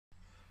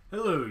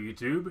Hello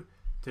YouTube!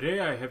 Today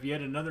I have yet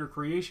another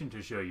creation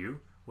to show you,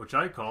 which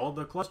I call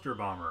the Cluster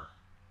Bomber.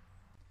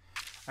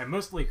 I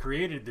mostly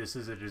created this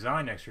as a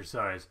design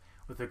exercise,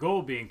 with the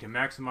goal being to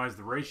maximize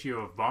the ratio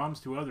of bombs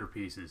to other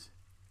pieces.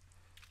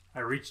 I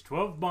reached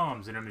 12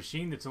 bombs in a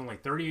machine that's only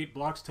 38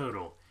 blocks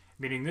total,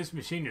 meaning this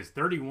machine is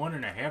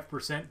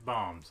 31.5%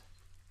 bombs.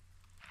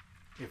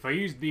 If I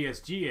used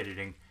BSG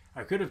editing,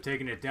 I could have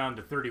taken it down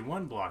to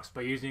 31 blocks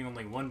by using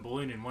only one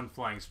balloon and one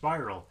flying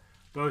spiral,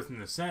 both in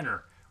the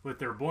center, with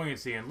their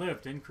buoyancy and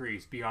lift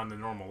increased beyond the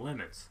normal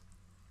limits.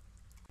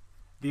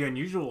 The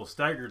unusual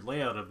staggered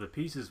layout of the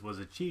pieces was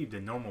achieved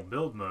in normal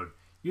build mode,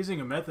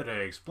 using a method I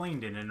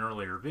explained in an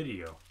earlier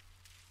video.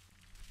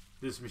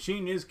 This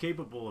machine is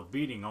capable of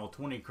beating all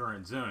 20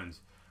 current zones,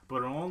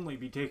 but I'll only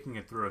be taking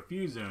it through a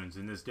few zones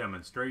in this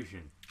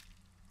demonstration.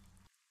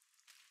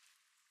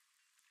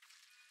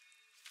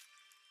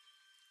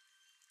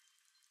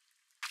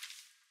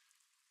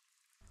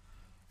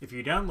 If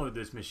you download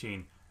this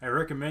machine, I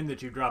recommend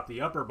that you drop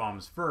the upper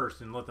bombs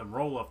first and let them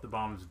roll off the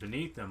bombs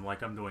beneath them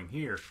like I'm doing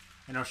here,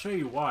 and I'll show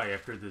you why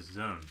after this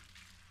zone.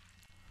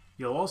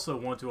 You'll also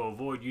want to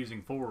avoid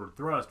using forward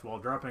thrust while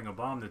dropping a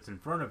bomb that's in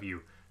front of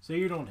you, so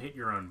you don't hit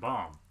your own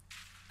bomb.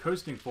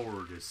 Coasting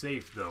forward is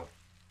safe though.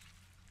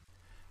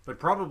 But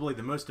probably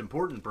the most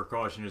important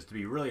precaution is to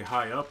be really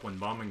high up when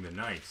bombing the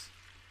knights.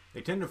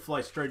 They tend to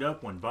fly straight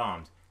up when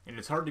bombed, and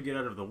it's hard to get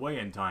out of the way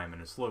in time in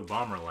a slow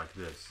bomber like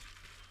this.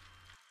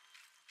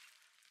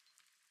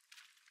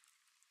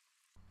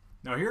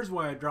 Now here's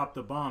why I dropped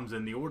the bombs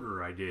in the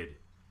order I did.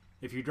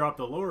 If you drop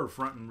the lower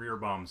front and rear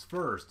bombs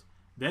first,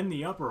 then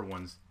the upper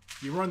ones,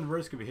 you run the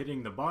risk of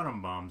hitting the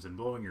bottom bombs and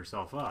blowing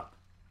yourself up.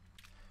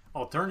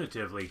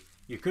 Alternatively,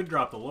 you could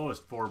drop the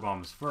lowest 4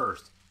 bombs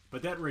first,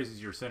 but that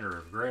raises your center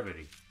of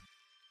gravity.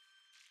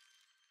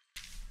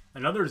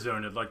 Another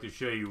zone I'd like to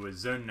show you is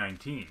Zone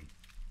 19.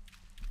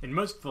 In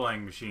most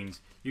flying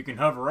machines, you can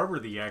hover over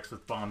the axe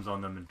with bombs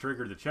on them and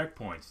trigger the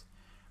checkpoints.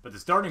 But the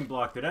starting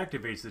block that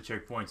activates the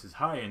checkpoints is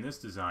high in this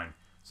design,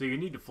 so you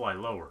need to fly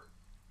lower.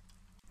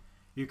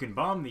 You can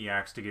bomb the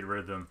axe to get rid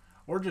of them,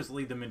 or just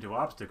lead them into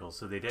obstacles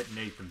so they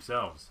detonate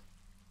themselves.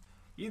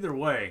 Either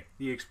way,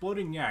 the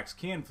exploding axe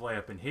can fly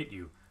up and hit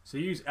you, so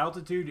use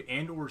altitude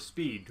and or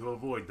speed to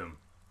avoid them.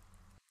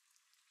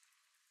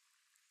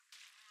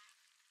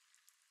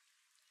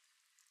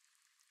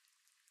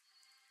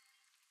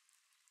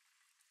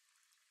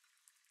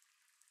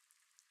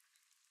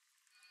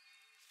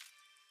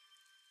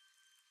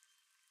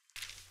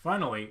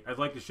 Finally, I'd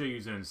like to show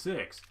you Zone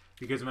 6,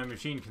 because my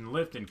machine can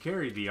lift and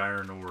carry the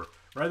iron ore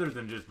rather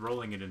than just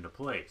rolling it into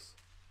place.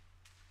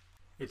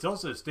 It's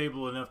also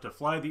stable enough to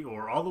fly the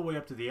ore all the way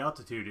up to the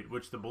altitude at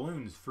which the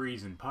balloons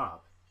freeze and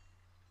pop.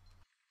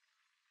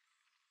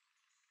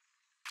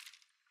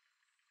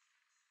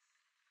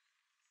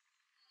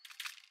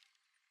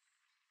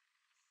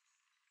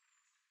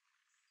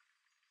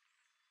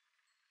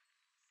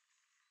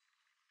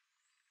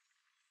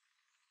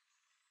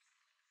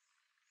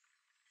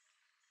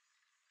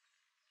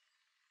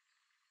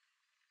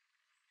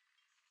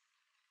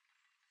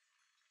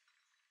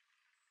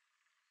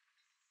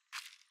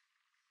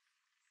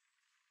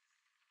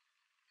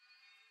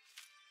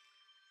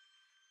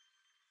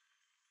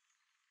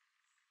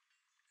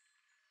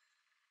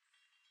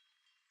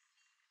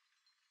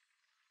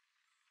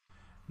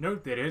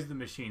 Note that as the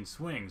machine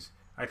swings,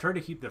 I try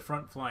to keep the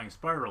front flying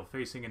spiral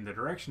facing in the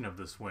direction of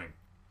the swing,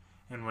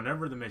 and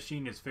whenever the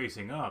machine is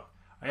facing up,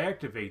 I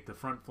activate the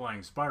front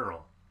flying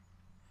spiral.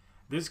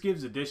 This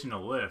gives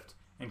additional lift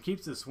and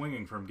keeps the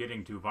swinging from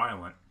getting too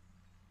violent.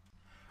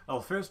 I'll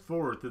fast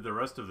forward through the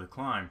rest of the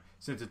climb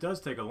since it does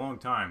take a long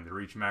time to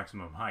reach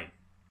maximum height.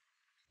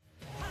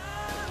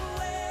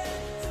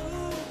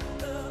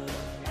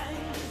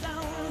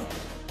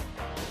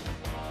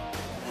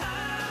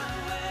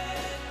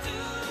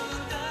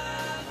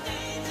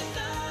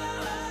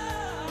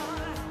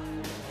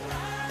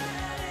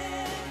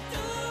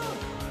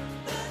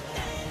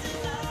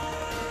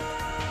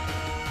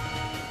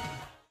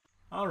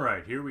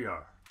 Alright, here we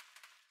are.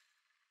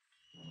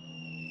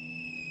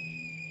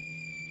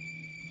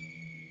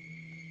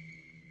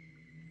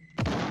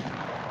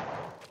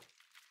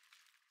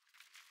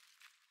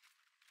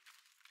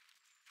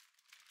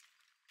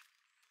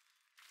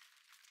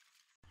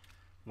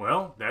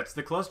 Well, that's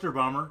the Cluster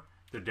Bomber.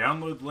 The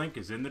download link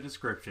is in the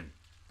description.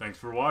 Thanks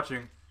for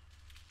watching.